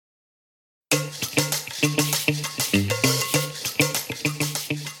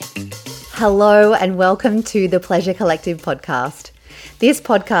Hello and welcome to the Pleasure Collective podcast. This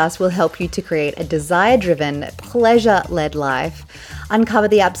podcast will help you to create a desire-driven, pleasure-led life, uncover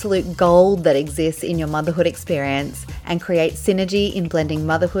the absolute gold that exists in your motherhood experience, and create synergy in blending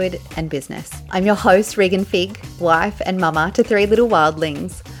motherhood and business. I'm your host, Regan Fig, wife and mama to 3 little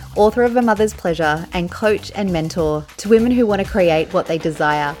wildlings, author of A Mother's Pleasure, and coach and mentor to women who want to create what they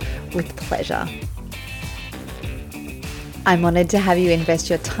desire with pleasure. I'm honoured to have you invest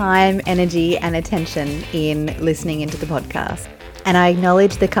your time, energy and attention in listening into the podcast. And I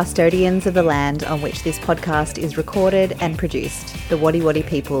acknowledge the custodians of the land on which this podcast is recorded and produced, the Wadi Wadi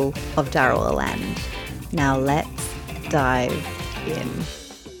people of Darawal land. Now let's dive in.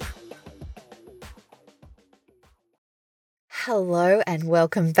 Hello and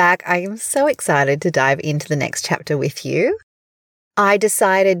welcome back. I am so excited to dive into the next chapter with you. I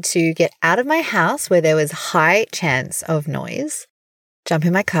decided to get out of my house where there was high chance of noise, jump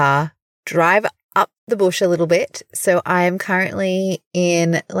in my car, drive up the bush a little bit. So I am currently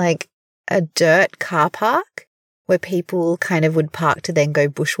in like a dirt car park where people kind of would park to then go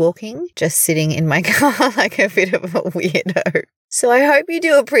bushwalking, just sitting in my car like a bit of a weirdo. So I hope you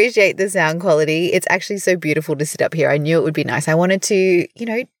do appreciate the sound quality. It's actually so beautiful to sit up here. I knew it would be nice. I wanted to,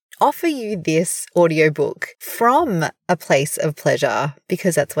 offer you this audiobook from a place of pleasure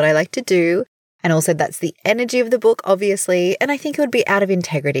because that's what I like to do. And also that's the energy of the book, obviously. And I think it would be out of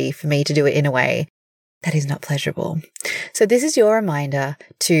integrity for me to do it in a way that is not pleasurable. So this is your reminder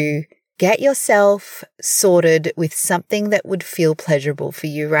to get yourself sorted with something that would feel pleasurable for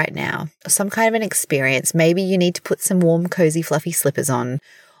you right now. Some kind of an experience. Maybe you need to put some warm, cozy, fluffy slippers on.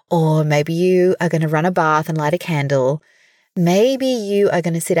 Or maybe you are going to run a bath and light a candle. Maybe you are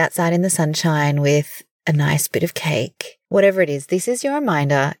going to sit outside in the sunshine with a nice bit of cake. Whatever it is, this is your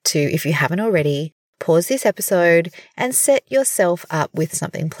reminder to, if you haven't already, pause this episode and set yourself up with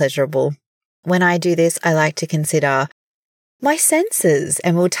something pleasurable. When I do this, I like to consider my senses,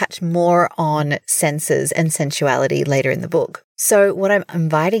 and we'll touch more on senses and sensuality later in the book. So what I'm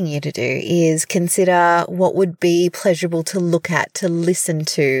inviting you to do is consider what would be pleasurable to look at, to listen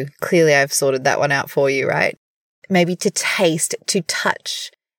to. Clearly, I've sorted that one out for you, right? Maybe to taste, to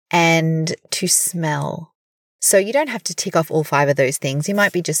touch, and to smell. So you don't have to tick off all 5 of those things. You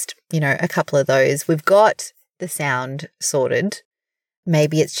might be just, a couple of those. We've got the sound sorted.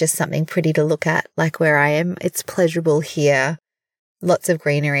 Maybe it's just something pretty to look at, like where I am. It's pleasurable here. Lots of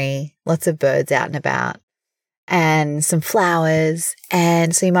greenery, lots of birds out and about, and some flowers.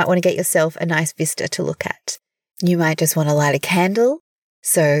 And so you might want to get yourself a nice vista to look at. You might just want to light a candle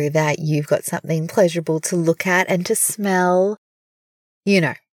so that you've got something pleasurable to look at and to smell.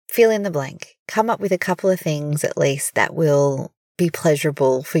 Fill in the blank. Come up with a couple of things at least that will be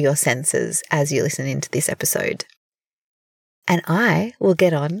pleasurable for your senses as you listen into this episode. And I will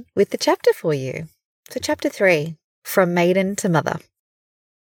get on with the chapter for you. So chapter 3, From Maiden to Mother.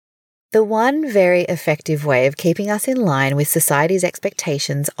 The one very effective way of keeping us in line with society's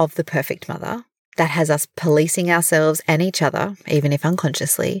expectations of the perfect mother, that has us policing ourselves and each other, even if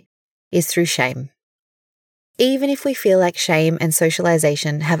unconsciously, is through shame. Even if we feel like shame and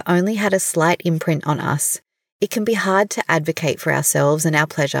socialization have only had a slight imprint on us, it can be hard to advocate for ourselves and our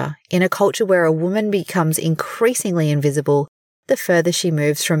pleasure in a culture where a woman becomes increasingly invisible the further she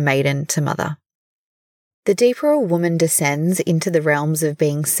moves from maiden to mother. The deeper a woman descends into the realms of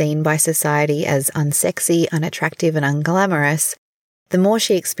being seen by society as unsexy, unattractive, and unglamorous, the more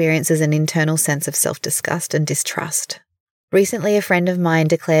she experiences an internal sense of self-disgust and distrust. Recently, a friend of mine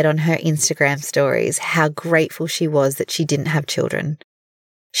declared on her Instagram stories how grateful she was that she didn't have children.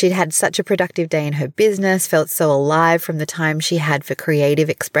 She'd had such a productive day in her business, felt so alive from the time she had for creative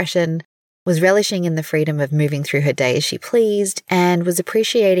expression, was relishing in the freedom of moving through her day as she pleased, and was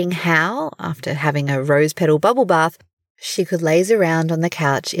appreciating how, after having a rose petal bubble bath, she could laze around on the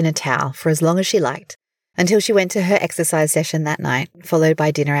couch in a towel for as long as she liked, until she went to her exercise session that night, followed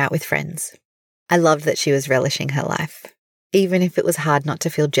by dinner out with friends. I loved that she was relishing her life, even if it was hard not to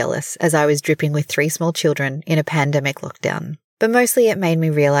feel jealous as I was dripping with 3 small children in a pandemic lockdown. But mostly it made me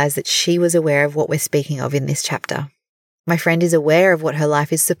realize that she was aware of what we're speaking of in this chapter. My friend is aware of what her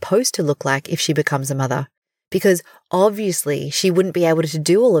life is supposed to look like if she becomes a mother, because obviously she wouldn't be able to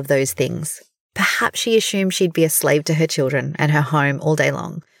do all of those things. Perhaps she assumed she'd be a slave to her children and her home all day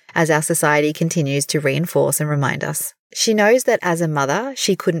long, as our society continues to reinforce and remind us. She knows that as a mother,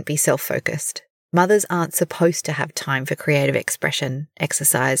 she couldn't be self-focused. Mothers aren't supposed to have time for creative expression,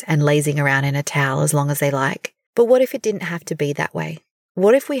 exercise, and lazing around in a towel as long as they like. But what if it didn't have to be that way?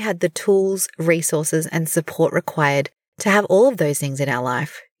 What if we had the tools, resources, and support required to have all of those things in our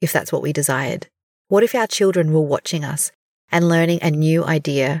life, if that's what we desired? What if our children were watching us and learning a new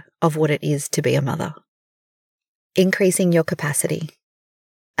idea of what it is to be a mother? Increasing your capacity.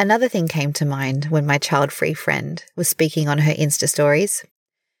 Another thing came to mind when my child-free friend was speaking on her Insta stories.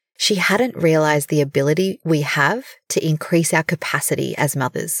 She hadn't realized the ability we have to increase our capacity as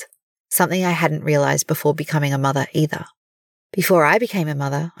mothers, something I hadn't realized before becoming a mother either. Before I became a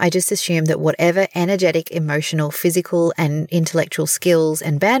mother, I just assumed that whatever energetic, emotional, physical, and intellectual skills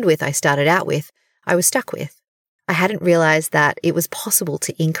and bandwidth I started out with, I was stuck with. I hadn't realized that it was possible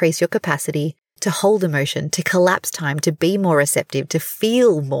to increase your capacity, to hold emotion, to collapse time, to be more receptive, to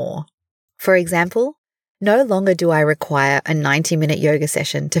feel more. For example, no longer do I require a 90-minute yoga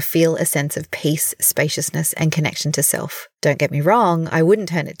session to feel a sense of peace, spaciousness, and connection to self. Don't get me wrong, I wouldn't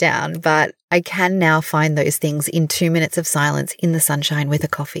turn it down, but I can now find those things in 2 minutes of silence in the sunshine with a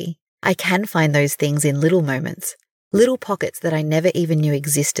coffee. I can find those things in little moments, little pockets that I never even knew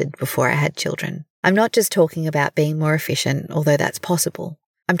existed before I had children. I'm not just talking about being more efficient, although that's possible.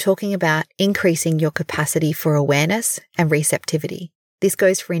 I'm talking about increasing your capacity for awareness and receptivity. This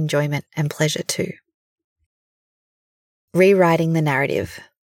goes for enjoyment and pleasure too. Rewriting the narrative.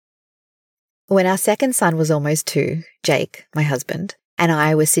 When our second son was almost 2, Jake, my husband, and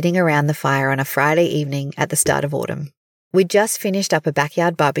I were sitting around the fire on a Friday evening at the start of autumn. We'd just finished up a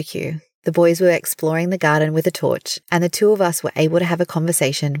backyard barbecue. The boys were exploring the garden with a torch, and the two of us were able to have a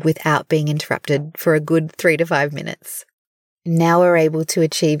conversation without being interrupted for a good 3 to 5 minutes. Now we're able to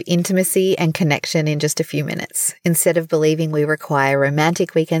achieve intimacy and connection in just a few minutes, instead of believing we require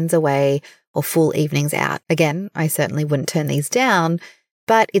romantic weekends away or full evenings out. Again, I certainly wouldn't turn these down,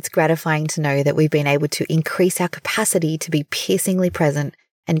 but it's gratifying to know that we've been able to increase our capacity to be piercingly present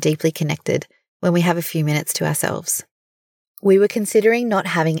and deeply connected when we have a few minutes to ourselves. We were considering not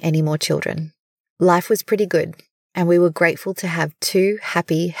having any more children. Life was pretty good, and we were grateful to have 2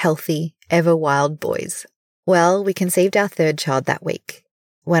 happy, healthy, ever wild boys. Well, we conceived our 3rd child that week.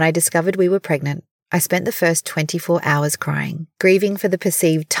 When I discovered we were pregnant, I spent the first 24 hours crying, grieving for the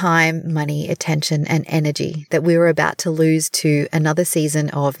perceived time, money, attention, and energy that we were about to lose to another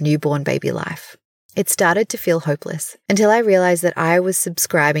season of newborn baby life. It started to feel hopeless until I realized that I was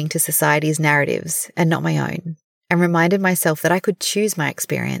subscribing to society's narratives and not my own, and reminded myself that I could choose my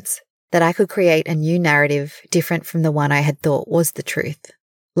experience, that I could create a new narrative different from the one I had thought was the truth,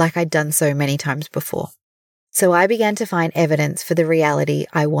 like I'd done so many times before. So I began to find evidence for the reality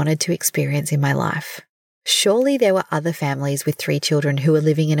I wanted to experience in my life. Surely there were other families with 3 children who were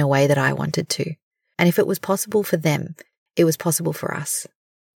living in a way that I wanted to. And if it was possible for them, it was possible for us.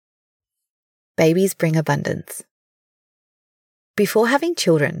 Babies bring abundance. Before having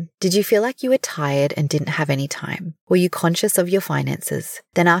children, did you feel like you were tired and didn't have any time? Were you conscious of your finances?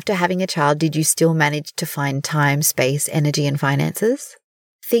 Then after having a child, did you still manage to find time, space, energy, and finances?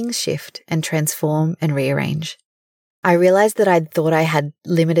 Things shift and transform and rearrange. I realized that I'd thought I had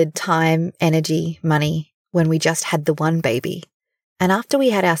limited time, energy, money when we just had the one baby. And after we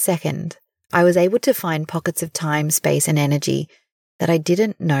had our second, I was able to find pockets of time, space, and energy that I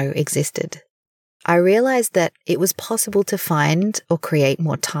didn't know existed. I realized that it was possible to find or create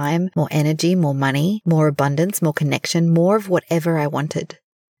more time, more energy, more money, more abundance, more connection, more of whatever I wanted.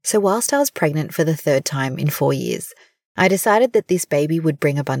 So whilst I was pregnant for the 3rd time in 4 years, I decided that this baby would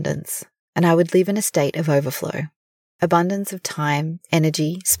bring abundance, and I would live in a state of overflow. Abundance of time,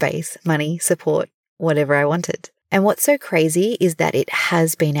 energy, space, money, support, whatever I wanted. And what's so crazy is that it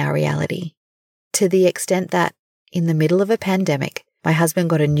has been our reality. To the extent that, in the middle of a pandemic, my husband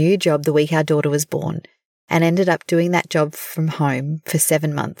got a new job the week our daughter was born and ended up doing that job from home for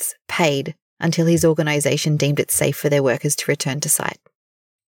 7 months, paid, until his organisation deemed it safe for their workers to return to site.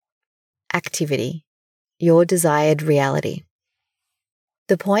 Activity. Your desired reality.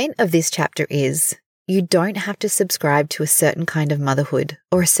 The point of this chapter is, you don't have to subscribe to a certain kind of motherhood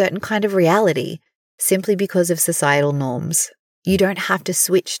or a certain kind of reality simply because of societal norms. You don't have to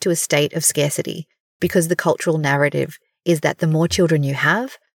switch to a state of scarcity because the cultural narrative is that the more children you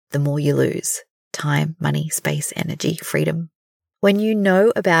have, the more you lose. Time, money, space, energy, freedom. When you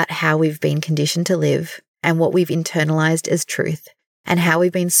know about how we've been conditioned to live and what we've internalized as truth, and how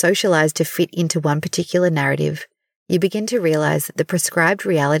we've been socialized to fit into one particular narrative, you begin to realize that the prescribed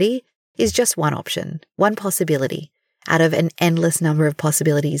reality is just one option, one possibility, out of an endless number of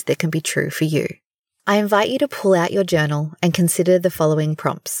possibilities that can be true for you. I invite you to pull out your journal and consider the following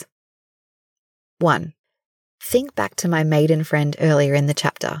prompts. 1. Think back to my maiden friend earlier in the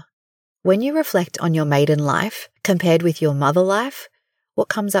chapter. When you reflect on your maiden life compared with your mother life, what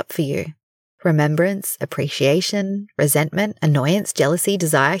comes up for you? Remembrance, appreciation, resentment, annoyance, jealousy,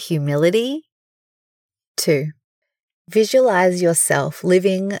 desire, humility? 2. Visualize yourself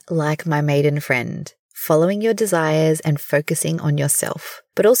living like my maiden friend, following your desires and focusing on yourself,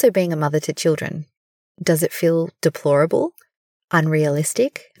 but also being a mother to children. Does it feel deplorable,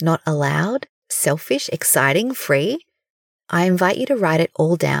 unrealistic, not allowed, selfish, exciting, free? I invite you to write it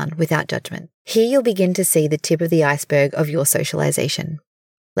all down without judgment. Here you'll begin to see the tip of the iceberg of your socialization.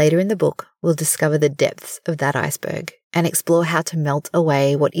 Later in the book, we'll discover the depths of that iceberg and explore how to melt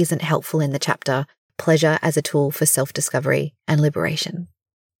away what isn't helpful in the chapter, pleasure as a tool for self-discovery and liberation.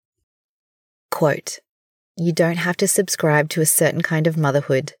 Quote, "You don't have to subscribe to a certain kind of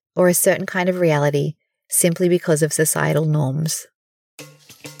motherhood or a certain kind of reality simply because of societal norms."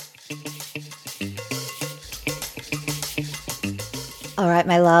 All right,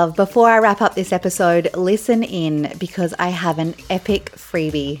 my love, before I wrap up this episode, listen in because I have an epic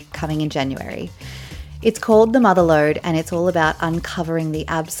freebie coming in January. It's called The Motherload, and it's all about uncovering the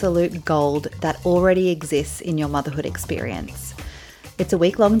absolute gold that already exists in your motherhood experience. It's a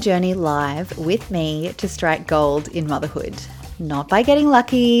week-long journey live with me to strike gold in motherhood. Not by getting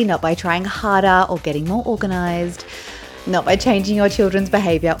lucky, not by trying harder or getting more organized, not by changing your children's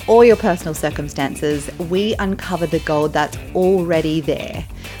behavior or your personal circumstances. We uncover the gold that's already there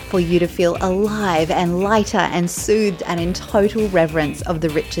for you to feel alive and lighter and soothed and in total reverence of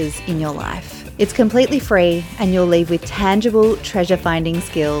the riches in your life. It's completely free and you'll leave with tangible treasure-finding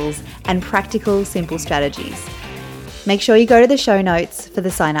skills and practical, simple strategies. Make sure you go to the show notes for the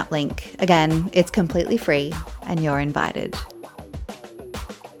sign-up link. Again, it's completely free and you're invited.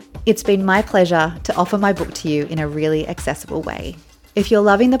 It's been my pleasure to offer my book to you in a really accessible way. If you're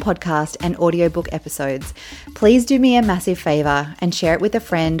loving the podcast and audiobook episodes, please do me a massive favor and share it with a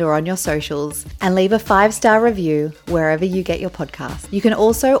friend or on your socials and leave a 5-star review wherever you get your podcast. You can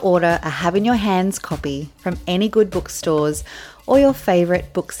also order a Have in Your Hands copy from any good bookstores or your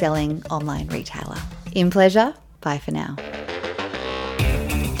favorite book-selling online retailer. In pleasure, bye for now.